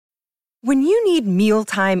When you need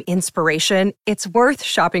mealtime inspiration, it's worth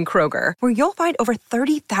shopping Kroger, where you'll find over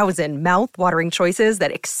 30,000 mouth-watering choices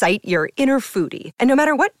that excite your inner foodie. And no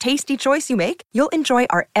matter what tasty choice you make, you'll enjoy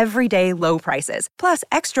our everyday low prices, plus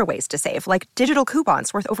extra ways to save, like digital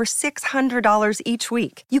coupons worth over $600 each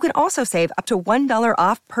week. You can also save up to $1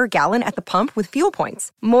 off per gallon at the pump with fuel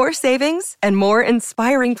points. More savings and more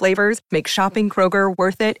inspiring flavors make shopping Kroger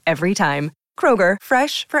worth it every time. Kroger,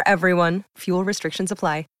 fresh for everyone. Fuel restrictions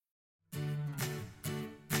apply.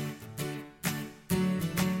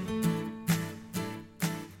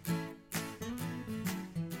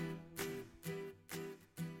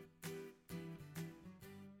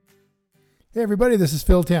 Hey everybody, this is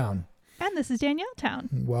Phil Town. And this is Danielle Town.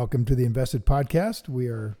 Welcome to the Invested Podcast. We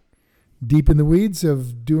are deep in the weeds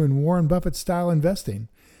of doing Warren Buffett style investing,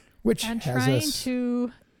 which and has trying us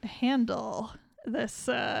to handle this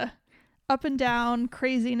up and down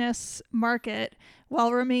craziness market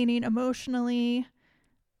while remaining emotionally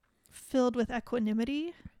filled with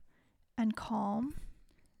equanimity and calm,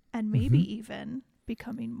 and maybe even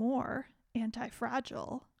becoming more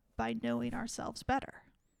anti-fragile by knowing ourselves better.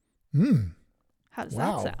 How does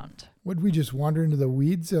that sound? Would we just wander into the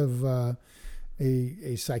weeds of a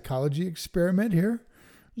psychology experiment here?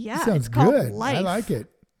 Yeah, it sounds it's called good. Life. I like it.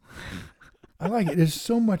 I like it. There's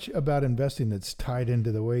so much about investing that's tied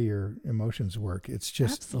into the way your emotions work. It's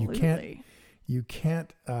just Absolutely. you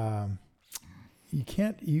can't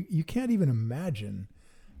even imagine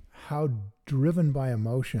how driven by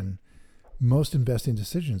emotion most investing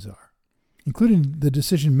decisions are, including the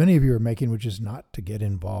decision many of you are making, which is not to get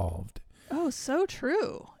involved. Oh, so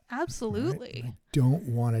true. Absolutely. Right? I don't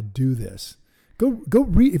want to do this. Go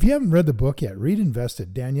read. If you haven't read the book yet, read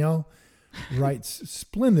Invested. Danielle writes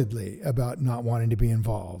splendidly about not wanting to be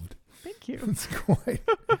involved. Thank you. It's quite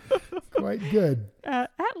good.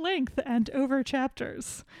 At length and over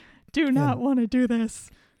chapters. Do not want to do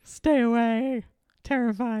this. Stay away.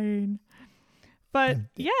 Terrifying. But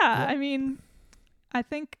I mean, I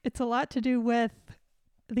think it's a lot to do with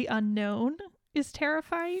the unknown is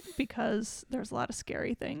terrifying because there's a lot of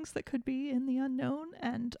scary things that could be in the unknown,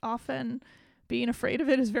 and often being afraid of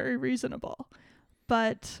it is very reasonable.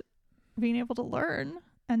 But being able to learn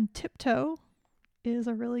and tiptoe is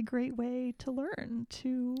a really great way to learn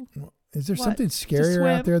to. Is there something scarier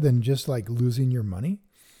out there than just like losing your money?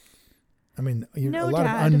 I mean, a lot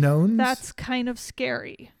of unknowns. That's kind of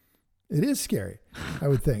scary. It is scary, I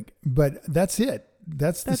would think, but that's it.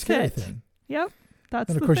 That's the scary thing. Yep. That's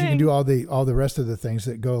and of course, you can do all the rest of the things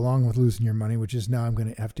that go along with losing your money, which is now I'm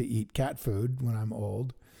going to have to eat cat food when I'm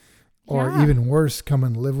old, or even worse, come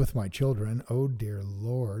and live with my children. Oh dear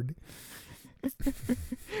Lord!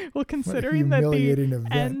 Well, considering that the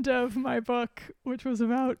end of my book, which was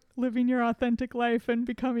about living your authentic life and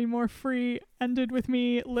becoming more free, ended with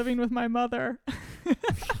me living with my mother,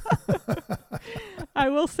 I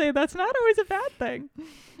will say that's not always a bad thing.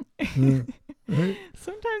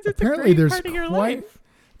 Sometimes it's a great part of your life.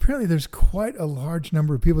 Apparently there's quite a large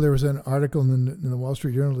number of people. There was an article in the Wall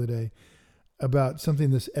Street Journal today about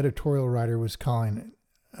something this editorial writer was calling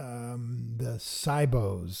the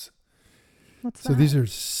cybos. What's that? So these are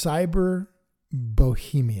cyber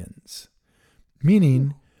bohemians,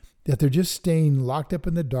 meaning that they're just staying locked up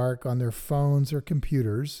in the dark on their phones or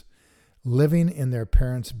computers, living in their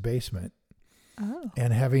parents' basement,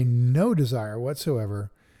 and having no desire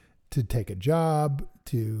whatsoever to take a job,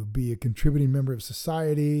 to be a contributing member of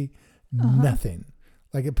society, nothing.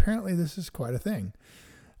 Like apparently this is quite a thing.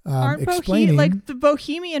 Like the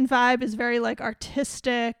bohemian vibe is very like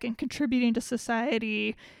artistic and contributing to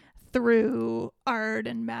society through art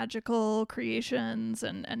and magical creations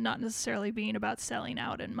and not necessarily being about selling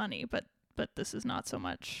out and money, but this is not so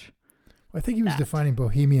much. I think he was defining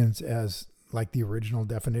bohemians as like the original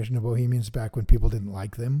definition of bohemians back when people didn't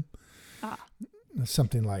like them.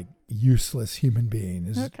 Something like useless human being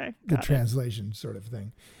is the translation sort of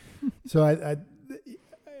thing. So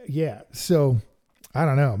so I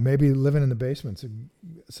don't know, maybe living in the basement's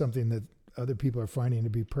something that other people are finding to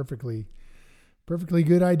be perfectly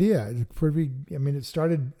good idea. It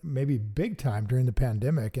started maybe big time during the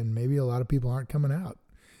pandemic, and maybe a lot of people aren't coming out.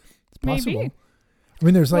 It's possible. Maybe. I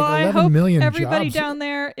mean, there's like 11 million jobs. Everybody down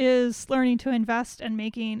there is learning to invest and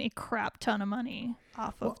making a crap ton of money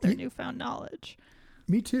off of their newfound knowledge.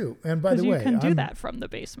 Me too. And by the way, you can do that from the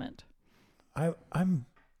basement. I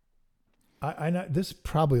know this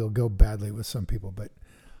probably will go badly with some people, but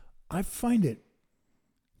I find it.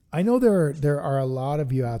 I know there are a lot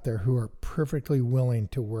of you out there who are perfectly willing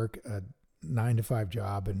to work a 9-to-5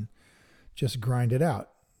 job and just grind it out.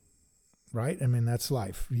 Right? I mean, that's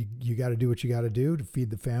life. You got to do what you got to do to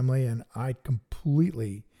feed the family. And I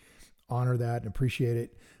completely honor that and appreciate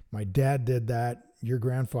it. My dad did that. Your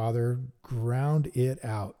grandfather ground it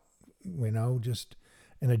out, just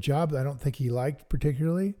in a job that I don't think he liked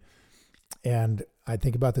particularly. And I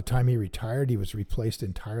think about the time he retired, he was replaced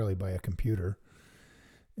entirely by a computer.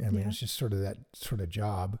 I mean, it's just sort of that sort of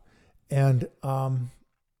job. And,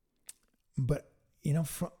 but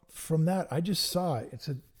from that, I just saw it.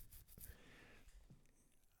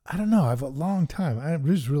 I don't know. I've a long time. I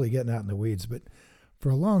was really getting out in the weeds, but for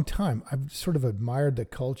a long time, I've sort of admired the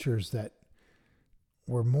cultures that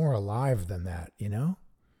were more alive than that.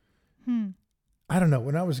 I don't know.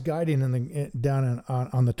 When I was guiding down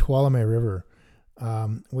on the Tuolumne River,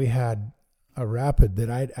 we had a rapid that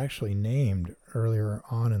I'd actually named earlier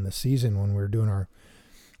on in the season when we were doing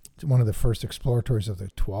one of the first exploratories of the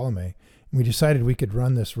Tuolumne. We decided we could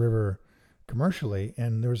run this river commercially,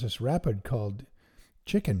 and there was this rapid called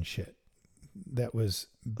Chicken Shit that was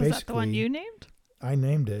basically... Was that the one you named? I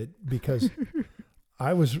named it because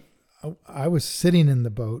I was sitting in the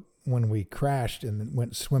boat when we crashed and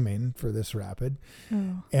went swimming for this rapid,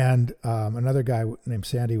 and another guy named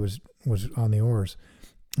Sandy was on the oars.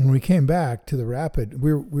 When we came back to the rapid,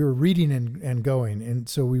 we were reading and going, and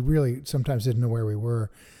so we really sometimes didn't know where we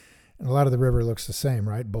were. And a lot of the river looks the same,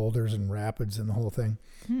 right? Boulders and rapids and the whole thing.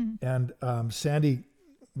 And Sandy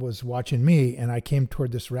was watching me, and I came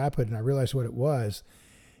toward this rapid, and I realized what it was.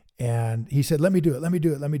 And he said, let me do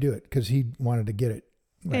it, because he wanted to get it,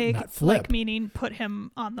 not flip. Like meaning put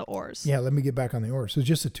him on the oars. Yeah, let me get back on the oars. So it was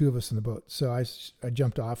just the two of us in the boat. So I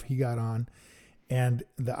jumped off, he got on. And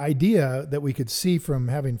the idea that we could see from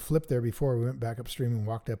having flipped there before we went back upstream and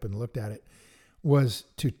walked up and looked at it was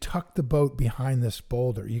to tuck the boat behind this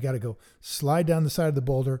boulder. You got to go slide down the side of the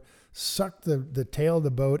boulder, suck the tail of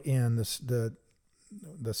the boat in,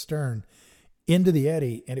 the stern, into the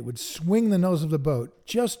eddy, and it would swing the nose of the boat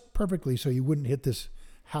just perfectly so you wouldn't hit this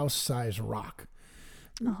house-sized rock.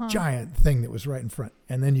 Giant thing that was right in front.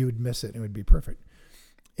 And then you would miss it and it would be perfect.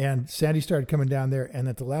 And Sandy started coming down there, and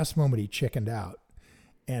at the last moment he chickened out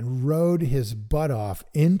and rode his butt off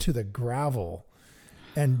into the gravel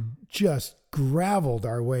and just graveled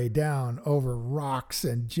our way down over rocks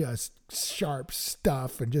and just sharp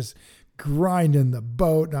stuff and just grinding the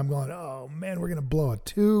boat. And I'm going, oh man, we're going to blow a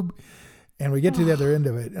tube. And we get to the other end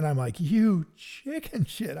of it, and I'm like, you chicken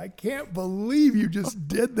shit, I can't believe you just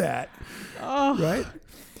did that. Right?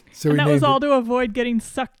 So and that was all to avoid getting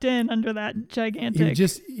sucked in under that gigantic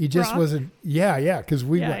He just rock? wasn't, because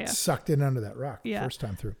we got sucked in under that rock the first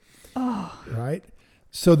time through. Right?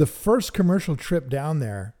 So the first commercial trip down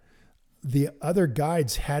there, the other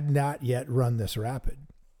guides had not yet run this rapid.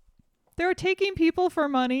 They were taking people for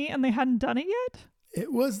money, and they hadn't done it yet?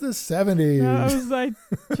 It was the 70s. I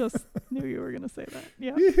just knew you were going to say that.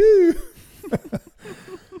 Yeah.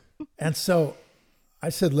 And so I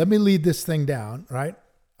said, let me lead this thing down, right?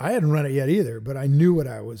 I hadn't run it yet either, but I knew what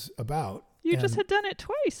I was about. You just had done it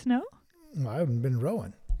twice, no? I haven't been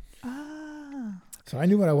rowing. Ah. So I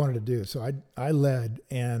knew what I wanted to do. So I led,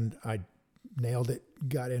 and I nailed it,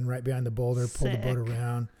 got in right behind the boulder, pulled the boat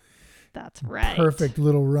around. That's right. Perfect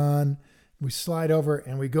little run. We slide over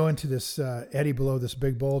and we go into this eddy below this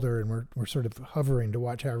big boulder, and we're sort of hovering to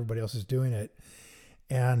watch how everybody else is doing it.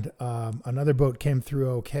 And another boat came through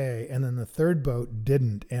okay, and then the third boat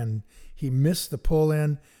didn't, and he missed the pull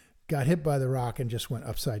in, got hit by the rock, and just went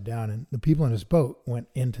upside down. And the people in his boat went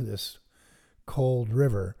into this cold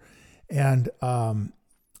river, and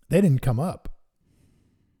they didn't come up.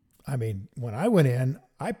 I mean, when I went in,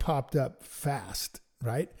 I popped up fast,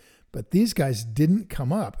 right? But these guys didn't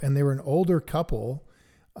come up, and they were an older couple,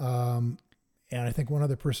 and I think one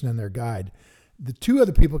other person in their guide. The two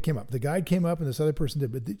other people came up. The guide came up, and this other person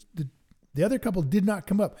did, but the other couple did not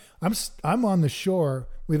come up. I'm on the shore.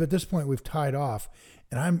 At this point we've tied off,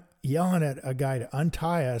 and I'm yelling at a guy to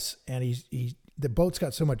untie us, and the boat's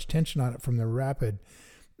got so much tension on it from the rapid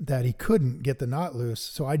that he couldn't get the knot loose.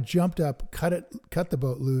 So I jumped up, cut the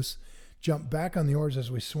boat loose, jumped back on the oars as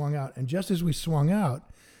we swung out, and just as we swung out,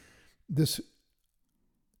 this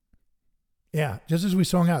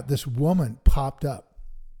woman popped up.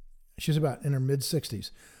 She's about in her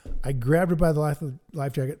mid-60s. I grabbed her by the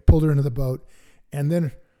life jacket, pulled her into the boat, and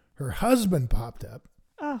then her husband popped up,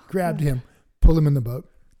 grabbed him, pulled him in the boat.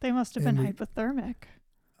 They must have been hypothermic.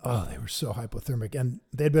 Oh, they were so hypothermic. And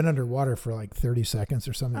they'd been underwater for like 30 seconds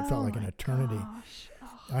or something. It felt like an eternity.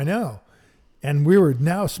 I know. And we were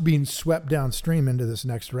now being swept downstream into this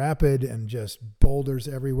next rapid, and just boulders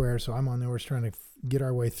everywhere. So I'm on the oars trying to get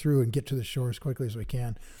our way through and get to the shore as quickly as we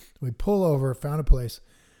can. We pull over, found a place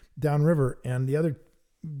downriver, and the other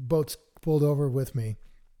boats pulled over with me.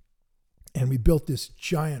 And we built this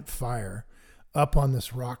giant fire up on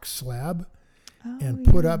this rock slab and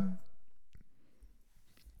Oh, put yeah. up.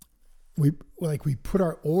 We put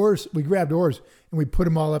our oars. We grabbed oars and we put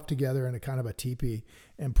them all up together in a kind of a teepee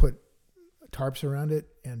and put tarps around it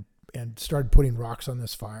and started putting rocks on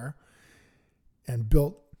this fire and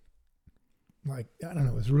built, like, I don't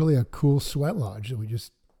know, it was really a cool sweat lodge that we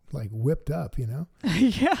just like whipped up, you know?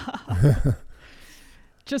 Yeah.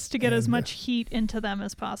 Just to get as And, much heat into them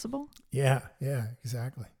as possible. Yeah,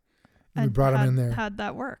 exactly. And we brought them in there. How'd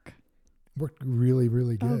that work? Worked really,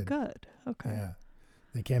 really good. Oh, good. Okay. Yeah.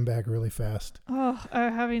 They came back really fast. Oh,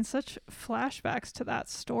 I'm having such flashbacks to that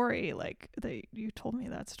story. Like you told me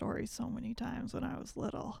that story so many times when I was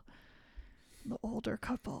little. The older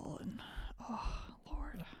couple and oh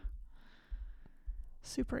Lord.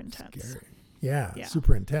 Super intense. Scary. Yeah, Yeah.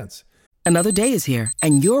 super intense. Another day is here,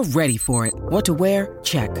 and you're ready for it. What to wear?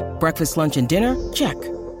 Check. Breakfast, lunch, and dinner? Check.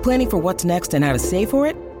 Planning for what's next and how to save for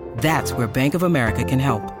it? That's where Bank of America can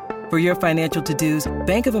help. For your financial to-dos,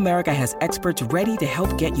 Bank of America has experts ready to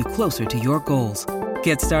help get you closer to your goals.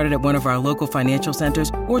 Get started at one of our local financial centers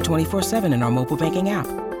or 24/7 in our mobile banking app.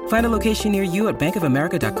 Find a location near you at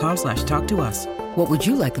bankofamerica.com/talktous. What would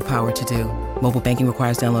you like the power to do? Mobile banking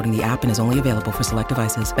requires downloading the app and is only available for select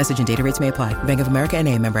devices. Message and data rates may apply. Bank of America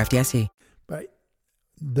NA, member FDIC. But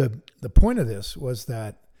the point of this was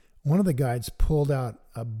that one of the guides pulled out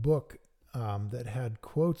a book that had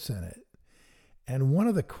quotes in it. And one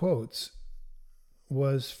of the quotes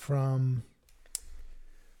was from,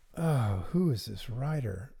 who is this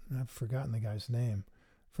writer? I've forgotten the guy's name.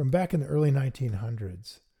 From back in the early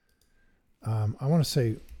 1900s. I want to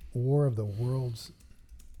say War of the Worlds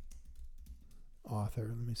author.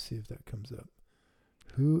 Let me see if that comes up.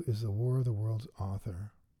 Who is the War of the Worlds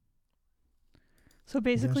author? So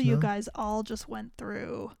basically, You you guys know? guys all just went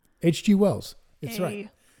through H.G. Wells. It's right.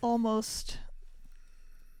 almost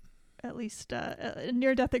at least a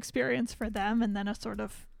near-death experience for them, and then a sort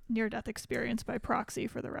of near-death experience by proxy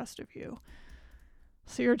for the rest of you.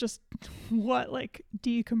 So you're just like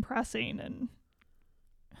decompressing and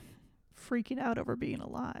freaking out over being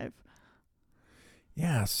alive.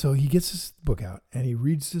 Yeah, so he gets this book out and he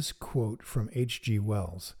reads this quote from H.G.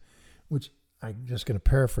 Wells, which I'm just going to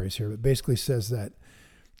paraphrase here, but basically says that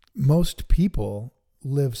most people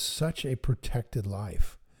live such a protected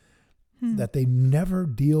life that they never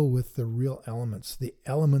deal with the real elements, the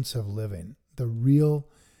elements of living, the real.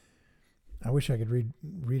 I wish I could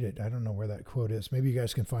read it. I don't know where that quote is. Maybe you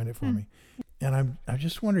guys can find it for me. And I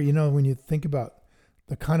just wonder, when you think about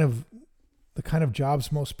the kind of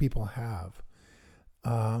jobs most people have,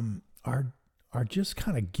 are just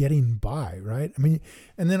kind of getting by, right? I mean,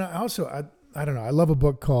 and then I don't know. I love a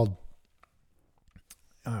book called.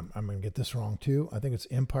 I'm going to get this wrong too. I think it's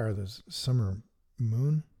Empire of the Summer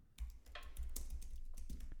Moon.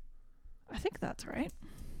 I think that's right.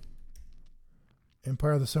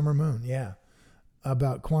 Empire of the Summer Moon, yeah.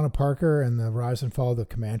 About Quanah Parker and the rise and fall of the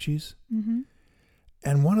Comanches. Mm-hmm.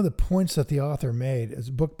 And one of the points that the author made is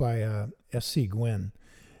a book by S.C. Gwynn.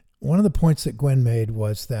 One of the points that Gwynn made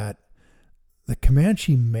was that the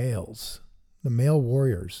Comanche males, the male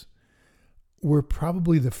warriors, were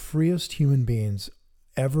probably the freest human beings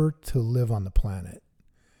ever to live on the planet.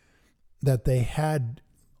 That they had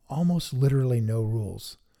almost literally no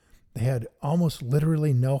rules. They had almost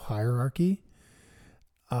literally no hierarchy.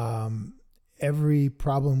 Every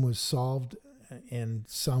problem was solved in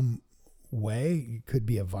some way. It could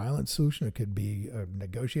be a violent solution. It could be a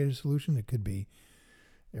negotiated solution. It could be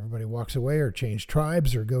everybody walks away or change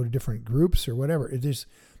tribes or go to different groups or whatever. The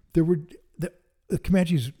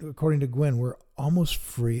Comanches, according to Gwynn, were almost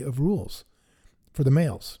free of rules for the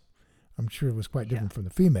males. I'm sure it was quite different from the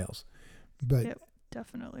females, but It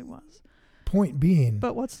definitely was. point being,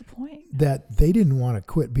 But what's the point? that they didn't want to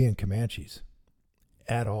quit being Comanches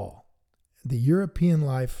at all. The European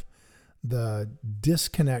life, the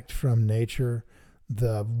disconnect from nature,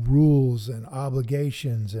 the rules and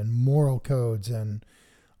obligations and moral codes and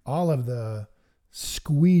all of the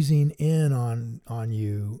squeezing in on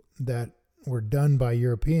you that were done by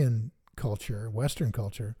European culture, Western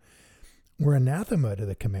culture, were anathema to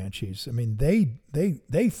the Comanches. I mean,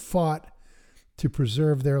 they fought to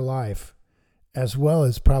preserve their life as well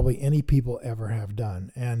as probably any people ever have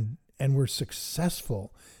done, and were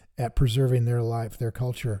successful at preserving their life, their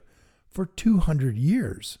culture, for 200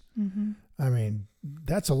 years. Mm-hmm. I mean,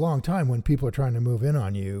 that's a long time when people are trying to move in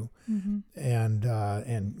on you, Mm-hmm.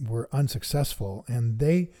 and were unsuccessful. And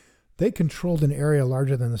they controlled an area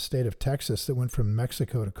larger than the state of Texas that went from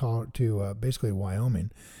Mexico to basically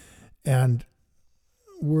Wyoming, and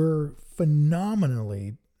were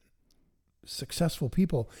phenomenally successful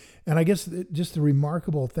people. And I guess just the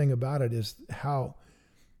remarkable thing about it is how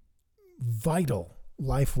vital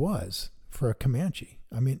life was for a Comanche.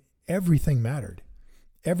 I mean, everything mattered.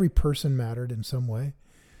 Every person mattered in some way,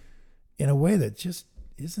 in a way that just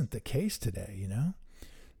isn't the case today, you know?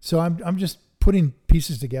 So I'm just putting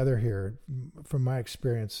pieces together here from my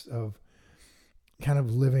experience of kind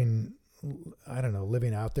of living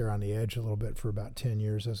out there on the edge a little bit for about 10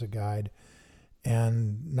 years as a guide,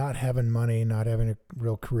 and not having money, not having a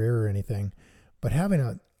real career or anything, but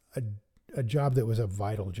having a job that was a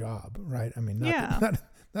vital job, right? I mean,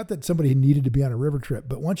 not that somebody needed to be on a river trip,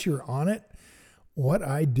 but once you're on it, what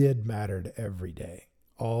I did mattered every day,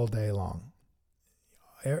 all day long.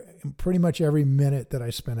 Pretty much every minute that I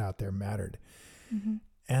spent out there mattered. Mm-hmm.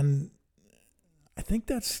 And I think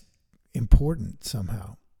that's important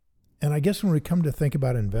somehow. And I guess when we come to think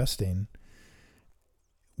about investing,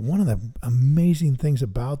 one of the amazing things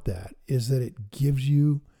about that is that it gives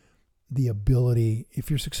you the ability, if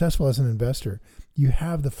you're successful as an investor, you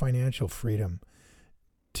have the financial freedom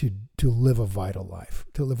to live a vital life,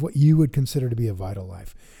 to live what you would consider to be a vital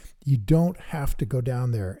life. You don't have to go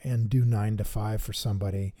down there and do 9 to 5 for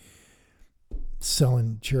somebody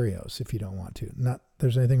selling Cheerios if you don't want to. Not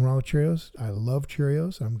there's anything wrong with Cheerios. I love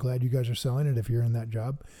Cheerios. I'm glad you guys are selling it if you're in that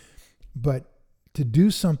job. But to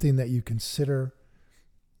do something that you consider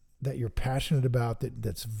that you're passionate about,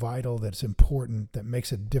 that's vital, that's important, that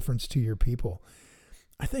makes a difference to your people,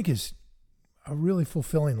 I think is a really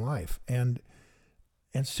fulfilling life. And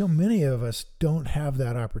so many of us don't have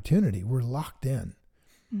that opportunity. We're locked in,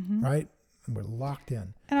 mm-hmm. right? We're locked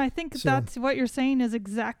in. And I think that's what you're saying is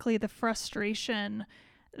exactly the frustration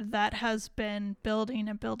that has been building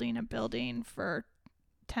and building and building for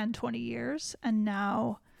 10, 20 years. And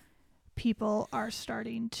now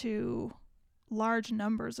large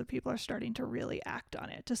numbers of people are starting to really act on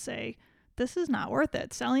it, to say, this is not worth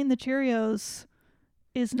it. Selling the Cheerios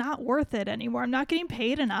is not worth it anymore. I'm not getting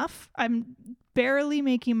paid enough. I'm barely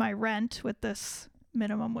making my rent with this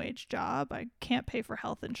minimum wage job. I can't pay for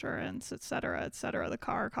health insurance, et cetera, et cetera. The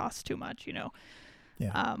car costs too much, you know.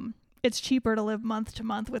 Yeah. It's cheaper to live month to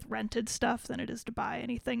month with rented stuff than it is to buy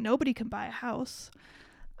anything. Nobody can buy a house.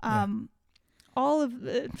 All of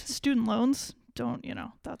the student loans don't,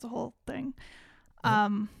 that's a whole thing.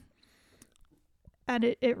 And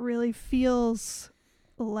it really feels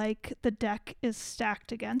like the deck is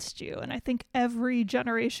stacked against you. And I think every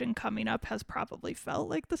generation coming up has probably felt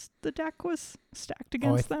like the deck was stacked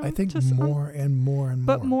against them. I think more and more.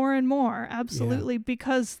 But more and more, absolutely,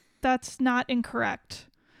 because that's not incorrect.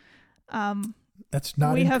 That's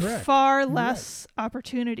not we incorrect. Have far less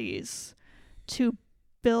opportunities to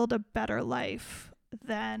build a better life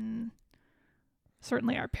than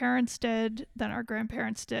certainly our parents did, than our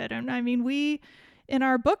grandparents did. And I mean, we, in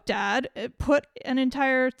our book, Dad, put an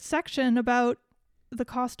entire section about the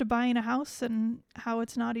cost of buying a house and how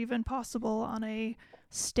it's not even possible on a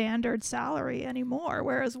standard salary anymore.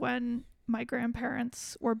 Whereas when my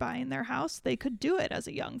grandparents were buying their house, they could do it as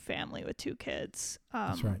a young family with 2 kids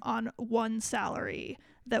That's right. on one salary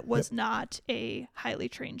that was not a highly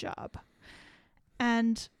trained job.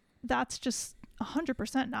 And that's just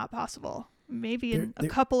 100% not possible. Maybe in a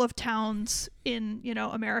couple of towns in,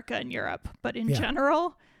 America and Europe, but in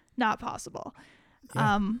general, not possible.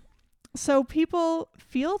 Yeah. So people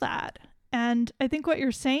feel that. And I think what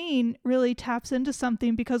you're saying really taps into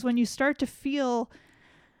something, because when you start to feel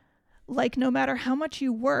like no matter how much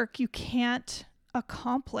you work, you can't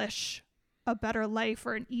accomplish a better life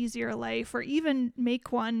or an easier life or even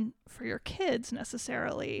make one for your kids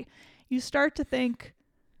necessarily, you start to think,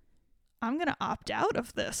 I'm going to opt out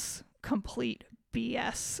of this complete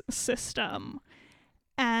BS system.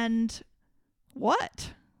 And what's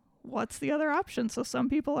the other option? So some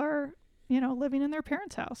people are, living in their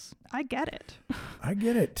parents' house. I get it. I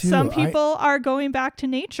get it too. Some people are going back to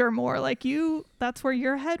nature more like you. That's where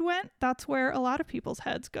your head went. That's where a lot of people's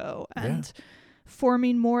heads go. And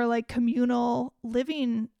forming more like communal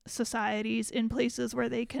living societies in places where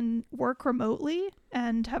they can work remotely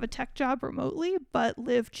and have a tech job remotely, but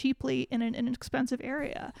live cheaply in an inexpensive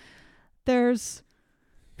area. There's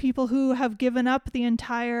people who have given up the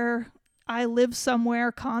entire I live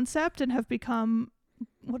somewhere concept and have become,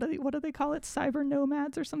 what do they call it? Cyber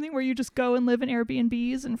nomads or something, where you just go and live in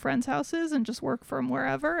Airbnbs and friends' houses and just work from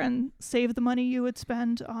wherever and save the money you would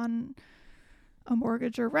spend on a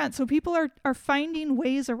mortgage or rent. So people are finding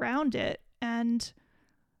ways around it. And,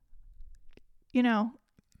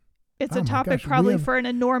 it's a topic probably for an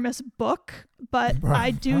enormous book, but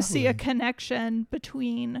I do see a connection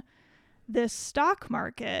between this stock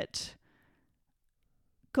market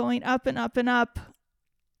going up and up and up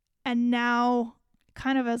And now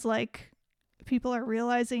kind of as like people are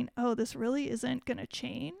realizing, oh, this really isn't going to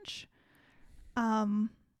change.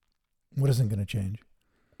 What isn't going to change?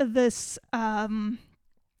 This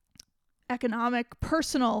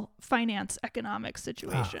personal finance economic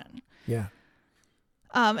situation. Yeah.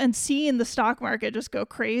 And seeing the stock market just go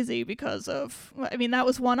crazy because of, I mean, that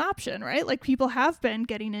was one option, right? Like people have been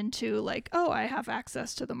getting into like, oh, I have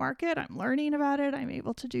access to the market. I'm learning about it. I'm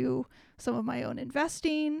able to do some of my own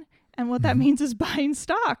investing. And what that means is buying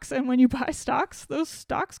stocks. And when you buy stocks, those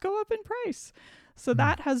stocks go up in price. So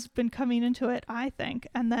that has been coming into it, I think.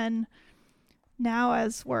 And then now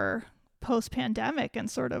as we're post-pandemic and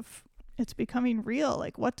sort of it's becoming real,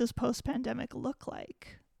 like what does post-pandemic look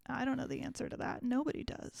like? I don't know the answer to that. Nobody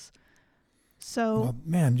does. So, well,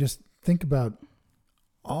 man, just think about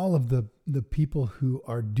all of the people who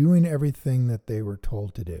are doing everything that they were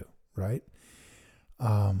told to do, right?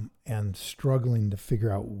 And struggling to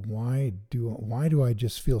figure out why do I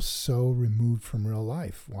just feel so removed from real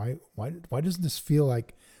life? Why doesn't this feel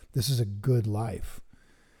like this is a good life?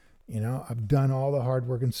 You know, I've done all the hard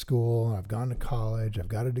work in school, and I've gone to college, I've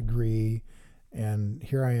got a degree, and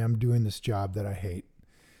here I am doing this job that I hate.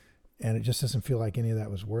 And it just doesn't feel like any of that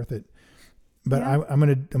was worth it. But yeah. I'm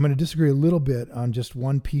gonna disagree a little bit on just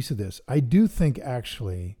one piece of this. I do think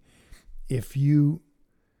actually, if you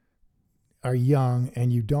are young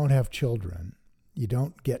and you don't have children, you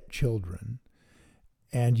don't get children,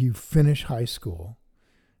 and you finish high school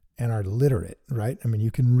and are literate, right? I mean, you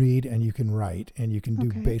can read and you can write and you can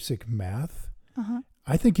do basic math. Uh-huh.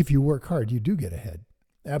 I think if you work hard, you do get ahead.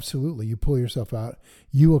 Absolutely. You pull yourself out,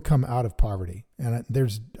 you will come out of poverty. And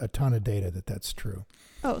there's a ton of data that that's true.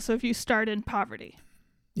 Oh, so if you start in poverty.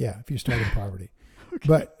 Yeah, if you start in poverty. Okay.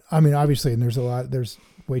 But I mean, obviously, and there's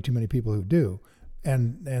way too many people who do.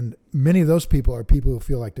 And many of those people are people who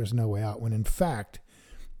feel like there's no way out, when in fact,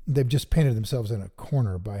 they've just painted themselves in a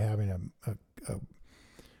corner by having a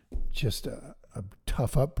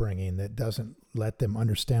tough upbringing that doesn't let them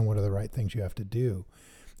understand what are the right things you have to do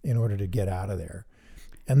in order to get out of there.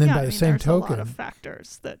 And then by the same token, a lot of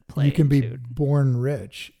factors that play. You can be born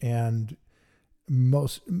rich, and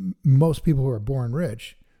most people who are born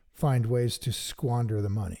rich find ways to squander the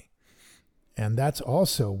money. And that's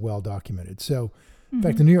also well documented. So, in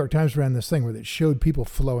fact, the New York Times ran this thing where it showed people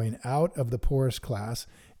flowing out of the poorest class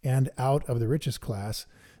and out of the richest class.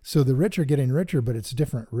 So the rich are getting richer, but it's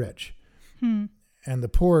different rich. And the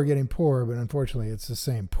poor are getting poorer, but unfortunately it's the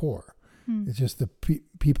same poor. It's just the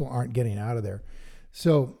people aren't getting out of there.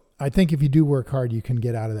 So I think if you do work hard, you can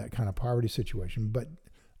get out of that kind of poverty situation. But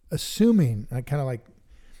assuming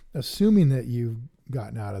that you've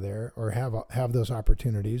gotten out of there or have those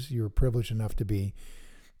opportunities, you're privileged enough to be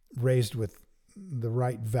raised with the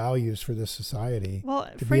right values for this society. Well,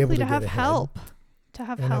 frankly, to have help.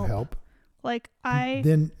 Like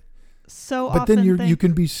often you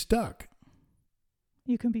can be stuck.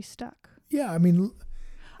 You can be stuck. Yeah, I mean,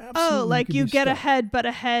 oh, like you get ahead, but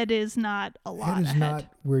ahead is not a lot ahead. Is not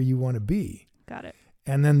where you want to be. Got it.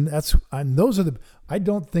 And then I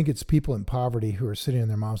don't think it's people in poverty who are sitting in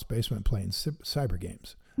their mom's basement playing cyber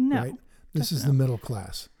games. No. Right? This is the middle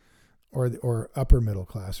class or upper middle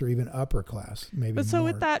class or even upper class, maybe. But so more.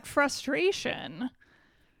 With that frustration,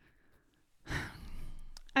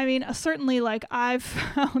 I mean, certainly like I've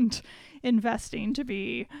found investing to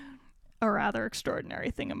be a rather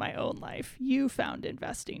extraordinary thing in my own life. You found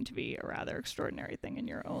investing to be a rather extraordinary thing in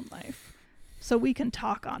your own life. So we can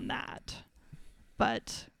talk on that.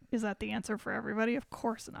 But is that the answer for everybody? Of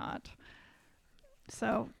course not.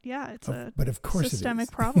 So, yeah, it's a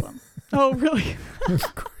systemic problem. Oh, really?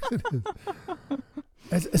 Of course it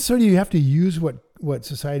is. So you have to use what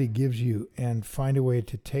society gives you and find a way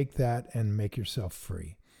to take that and make yourself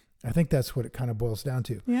free. I think that's what it kind of boils down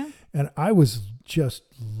to. Yeah. And I was just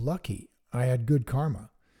lucky. I had good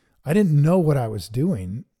karma. I didn't know what I was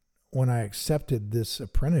doing when I accepted this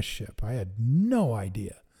apprenticeship. I had no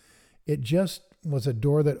idea. It just was a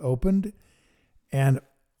door that opened, and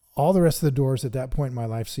all the rest of the doors at that point in my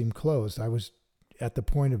life seemed closed. I was at the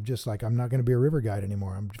point of just like, I'm not going to be a river guide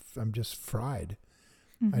anymore. I'm just fried.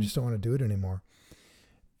 I just don't want to do it anymore.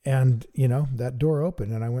 And, that door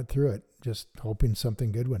opened and I went through it just hoping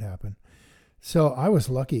something good would happen. So I was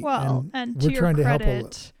lucky. Well, and to your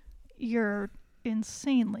credit, you're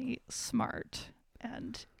insanely smart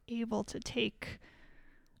and able to take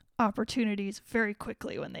opportunities very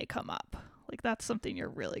quickly when they come up. Like that's something you're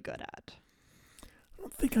really good at. I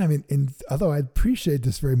don't think I'm although I appreciate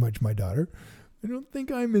this very much, my daughter, I don't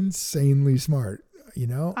think I'm insanely smart.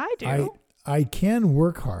 I do. I can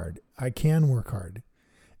work hard.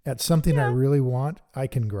 At something I really want, I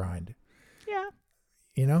can grind. Yeah.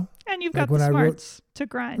 you know? And you've Like got the smarts to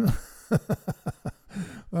grind.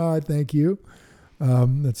 Thank you.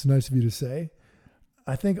 That's nice of you to say.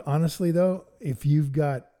 I think honestly though, if you've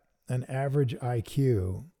got an average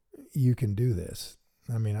IQ, you can do this.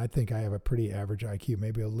 I mean, I think I have a pretty average IQ,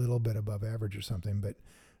 maybe a little bit above average or something, but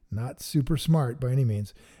not super smart by any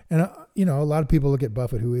means. And, you know, a lot of people look at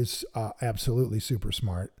Buffett, who is absolutely super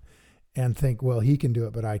smart, and think, well, he can do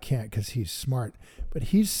it, but I can't because he's smart. But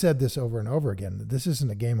he's said this over and over again. This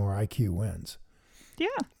isn't a game where IQ wins. Yeah.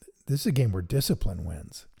 This is a game where discipline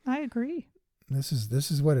wins. I agree. This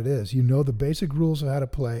is what it is. You know the basic rules of how to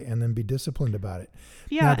play and then be disciplined about it.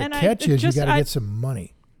 Yeah. Now, the catch is you got to get some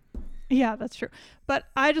money. Yeah, that's true. But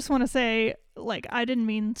I just want to say, like, I didn't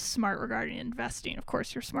mean smart regarding investing. Of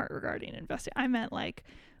course, you're smart regarding investing. I meant, like,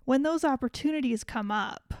 when those opportunities come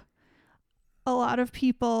up, a lot of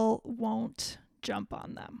people won't jump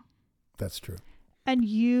on them. That's true. And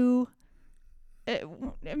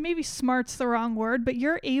maybe smart's the wrong word, but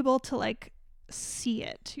you're able to, like, see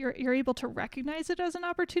it. You're able to recognize it as an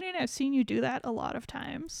opportunity. I've seen you do that a lot of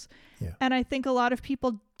times. Yeah. And I think a lot of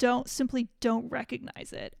people don't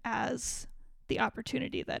recognize it as the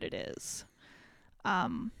opportunity that it is.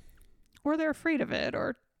 Or they're afraid of it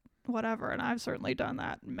or whatever. And I've certainly done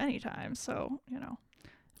that many times. So, you know,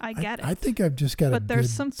 I get it. I think I've just got but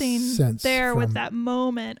there's something there with that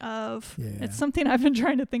moment of, it's something I've been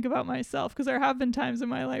trying to think about myself, because there have been times in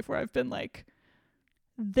my life where I've been like,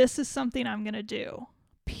 this is something I'm going to do,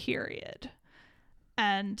 period.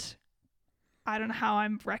 And I don't know how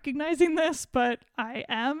I'm recognizing this, but I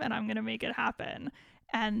am, and I'm going to make it happen.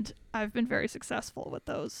 And I've been very successful with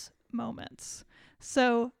those moments.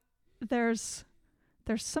 So there's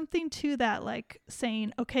something to that, like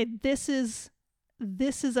saying, okay, this is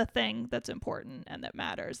a thing that's important and that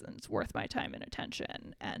matters and it's worth my time and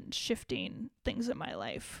attention, and shifting things in my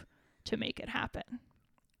life to make it happen.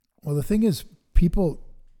 Well, the thing is, people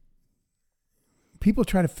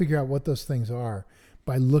try to figure out what those things are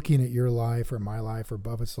by looking at your life or my life or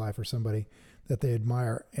Buffett's life or somebody that they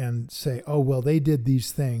admire and say, oh, well, they did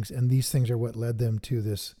these things and these things are what led them to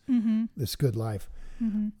this good life.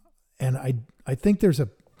 Mm-hmm. And I think there's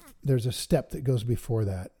a step that goes before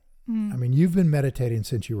that. Mm-hmm. I mean, you've been meditating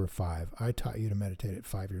since you were 5. I taught you to meditate at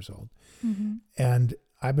 5 years old. Mm-hmm. And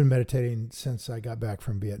I've been meditating since I got back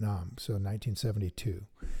from Vietnam, so 1972.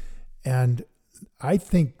 And I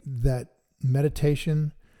think that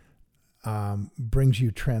meditation brings you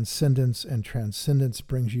transcendence, and transcendence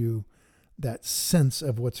brings you that sense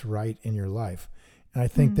of what's right in your life. And I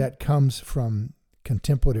think that comes from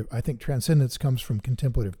transcendence comes from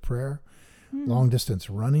contemplative prayer, long distance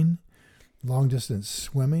running, long distance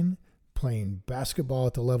swimming, playing basketball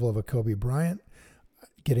at the level of a Kobe Bryant,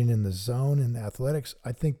 getting in the zone in athletics.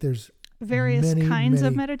 I think there's various kinds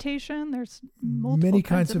of meditation. There's multiple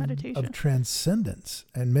kinds of meditation. Of transcendence.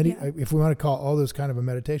 And if we want to call all those kind of a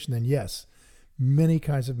meditation, then yes, many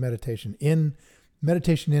kinds of meditation.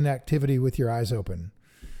 Meditation in activity with your eyes open.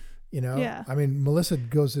 You know? Yeah. I mean, Melissa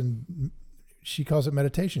goes and she calls it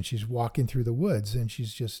meditation. She's walking through the woods and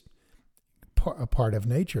she's just a part of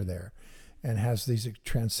nature there and has these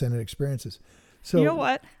transcendent experiences. So, you know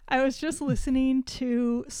what? I was just listening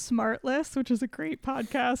to Smartless, which is a great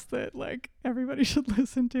podcast that like everybody should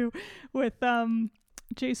listen to, with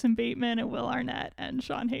Jason Bateman and Will Arnett and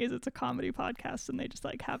Sean Hayes. It's a comedy podcast, and they just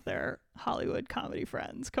like have their Hollywood comedy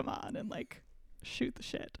friends come on and like shoot the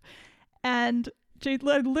shit. And I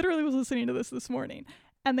literally was listening to this morning,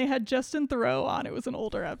 and they had Justin Theroux on. It was an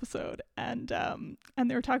older episode, and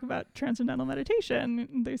they were talking about transcendental meditation.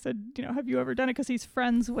 And they said, you know, have you ever done it? Because he's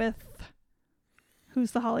friends with,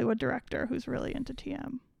 who's the Hollywood director who's really into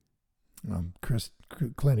TM?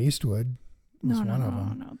 Clint Eastwood was one of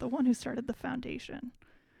them. No, the one who started the foundation.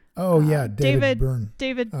 Oh yeah, David Lynch.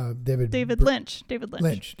 David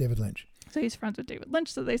Lynch. So he's friends with David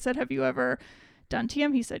Lynch. So they said, have you ever done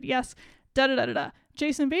TM? He said, yes. Da-da-da-da-da.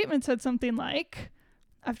 Jason Bateman said something like,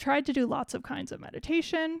 I've tried to do lots of kinds of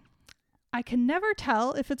meditation. I can never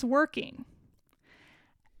tell if it's working.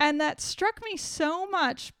 And that struck me so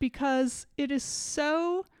much because it is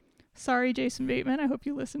so, sorry, Jason Bateman, I hope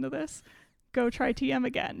you listen to this. Go try TM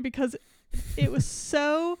again, because it was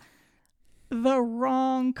so the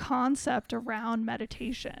wrong concept around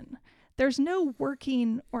meditation. There's no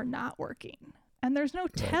working or not working. And there's no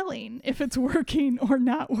telling if it's working or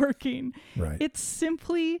not working. Right. It's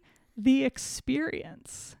simply the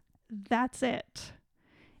experience. That's it.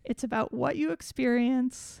 It's about what you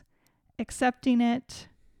experience, accepting it,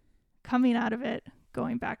 coming out of it,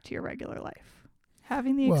 going back to your regular life.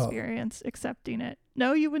 Having the experience, accepting it.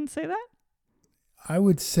 No, you wouldn't say that? I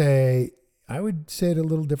would say would say it a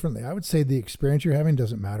little differently. I would say the experience you're having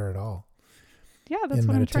doesn't matter at all. Yeah, that's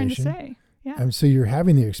what meditation. I'm trying to say. Yeah. And so you're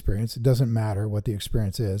having the experience. It doesn't matter what the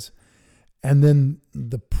experience is. And then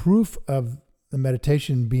the proof of the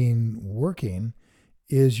meditation being working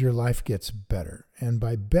is your life gets better. And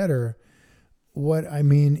by better, what I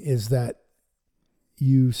mean is that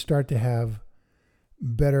you start to have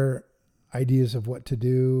better ideas of what to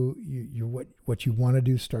do. What you want to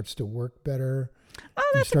do starts to work better.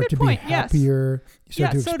 Oh, that's you start a good to point. be happier. Yes. You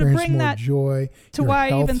start to so experience to bring more that joy. To your why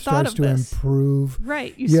I even thought of this. Starts to improve.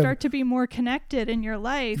 Right. You start to be more connected in your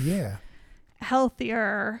life. Yeah.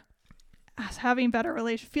 Healthier, having better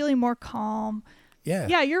relations, feeling more calm. Yeah.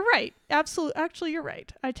 Yeah, you're right. Absolutely. Actually, you're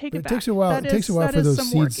right. I take it back. It takes a while. It takes a while for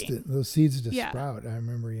those seeds to yeah. sprout. I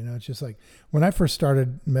remember, it's just like when I first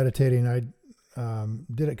started meditating, I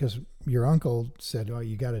did it because your uncle said, "Oh,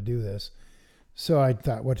 you got to do this." So I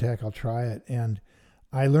thought, "What the heck? I'll try it." And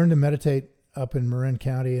I learned to meditate up in Marin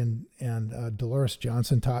County, and Dolores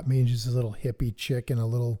Johnson taught me. She's a little hippie chick in a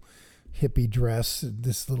little hippie dress,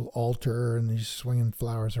 this little altar, and she's swinging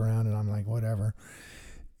flowers around, and I'm like, whatever.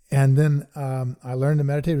 And then I learned to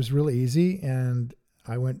meditate. It was really easy. And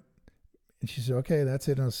I went, and she said, "Okay, that's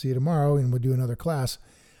it. I'll see you tomorrow." And we'll do another class.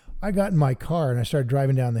 I got in my car and I started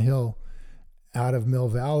driving down the hill out of Mill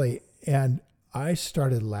Valley. And I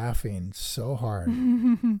started laughing so hard.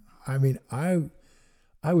 I mean, I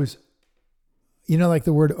was, like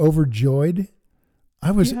the word overjoyed.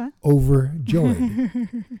 I was overjoyed.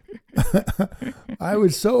 I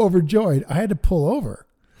was so overjoyed. I had to pull over.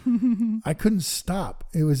 I couldn't stop.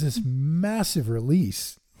 It was this massive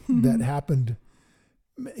release that happened,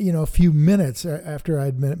 a few minutes after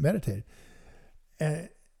I'd meditated.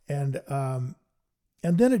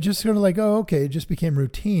 And then it just sort of like, oh, okay, it just became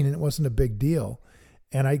routine and it wasn't a big deal.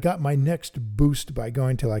 And I got my next boost by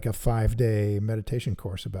going to like a 5-day meditation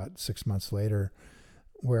course about 6 months later,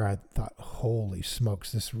 where I thought, holy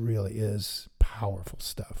smokes, this really is powerful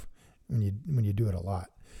stuff when you do it a lot.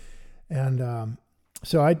 And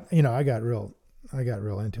so I got real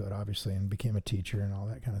into it, obviously, and became a teacher and all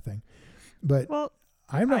that kind of thing. But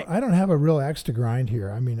I don't have a real axe to grind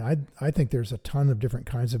here. I mean, I think there's a ton of different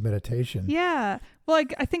kinds of meditation. Yeah. Well,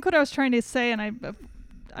 I think what I was trying to say, and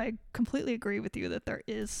I completely agree with you that there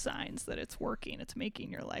is signs that it's working, it's making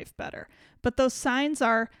your life better. But those signs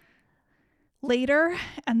are later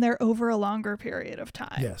and they're over a longer period of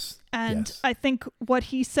time. Yes. And yes. I think what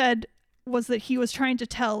he said was that he was trying to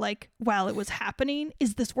tell, like, while it was happening,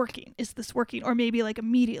 is this working? Is this working? Or maybe like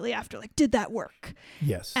immediately after, like, did that work?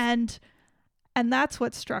 Yes. And that's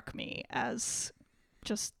what struck me as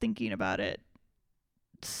just thinking about it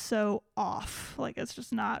so off. Like, it's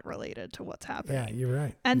just not related to what's happening. Yeah, you're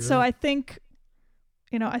right. And so I think,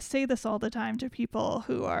 I say this all the time to people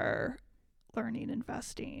who are learning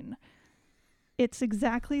investing. It's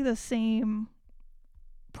exactly the same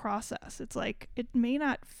process. It's like, it may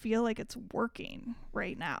not feel like it's working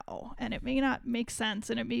right now, and it may not make sense,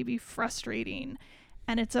 and it may be frustrating,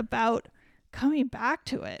 and it's about coming back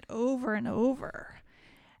to it over and over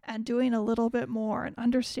and doing a little bit more and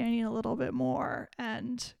understanding a little bit more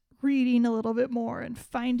and reading a little bit more and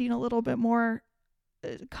finding a little bit more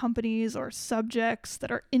companies or subjects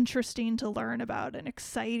that are interesting to learn about and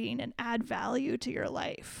exciting and add value to your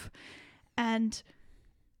life. And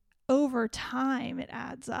over time, it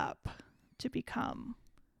adds up to become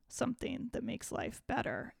something that makes life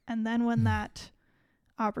better. And then when that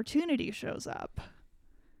opportunity shows up,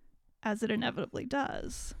 as it inevitably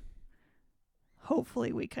does,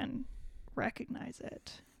 hopefully we can recognize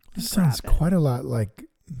it. This sounds quite a lot like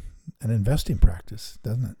an investing practice,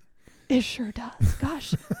 doesn't it? It sure does.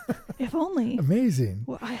 Gosh, if only. Amazing.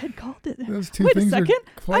 Well, I had called it. Those two Wait things a second.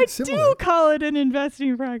 are quite similar. I do call it an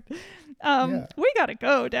investing practice. Yeah. We got to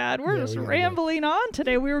go, Dad. We're Yeah, just we gotta rambling on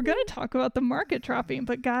today. We were going to talk about the market dropping,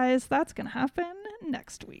 but guys, that's going to happen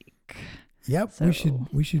next week. Yep. So-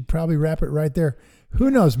 We should probably wrap it right there. Who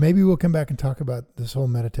knows? Maybe we'll come back and talk about this whole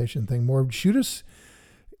meditation thing more. Shoot us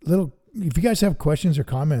if you guys have questions or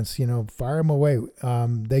comments, fire them away.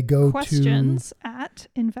 They go questions at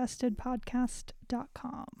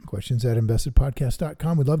investedpodcast.com. Questions at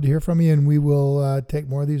investedpodcast.com. We'd love to hear from you, and we will take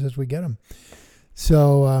more of these as we get them.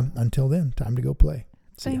 So until then, time to go play.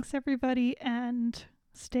 See ya. Thanks, everybody, and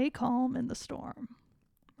stay calm in the storm,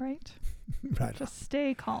 right? Right. Just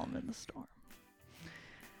stay calm in the storm.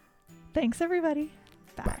 Thanks, everybody.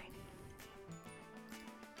 Bye. Bye.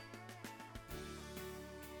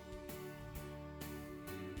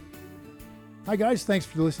 Hi guys, thanks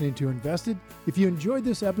for listening to Invested. If you enjoyed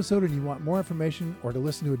this episode and you want more information or to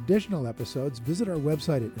listen to additional episodes, visit our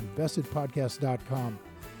website at investedpodcast.com.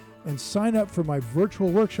 and sign up for my virtual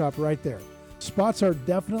workshop right there. Spots are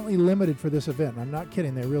definitely limited for this event. I'm not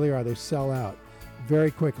kidding. They really are. They sell out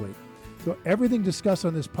very quickly. So everything discussed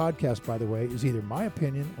on this podcast, by the way, is either my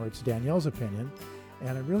opinion or it's Danielle's opinion.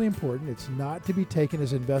 And really important, it's not to be taken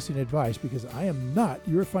as investing advice because I am not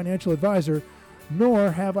your financial advisor,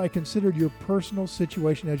 nor have I considered your personal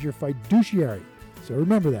situation as your fiduciary. So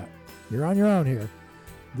remember that. You're on your own here.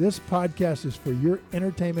 This podcast is for your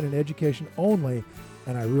entertainment and education only,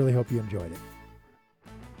 and I really hope you enjoyed it.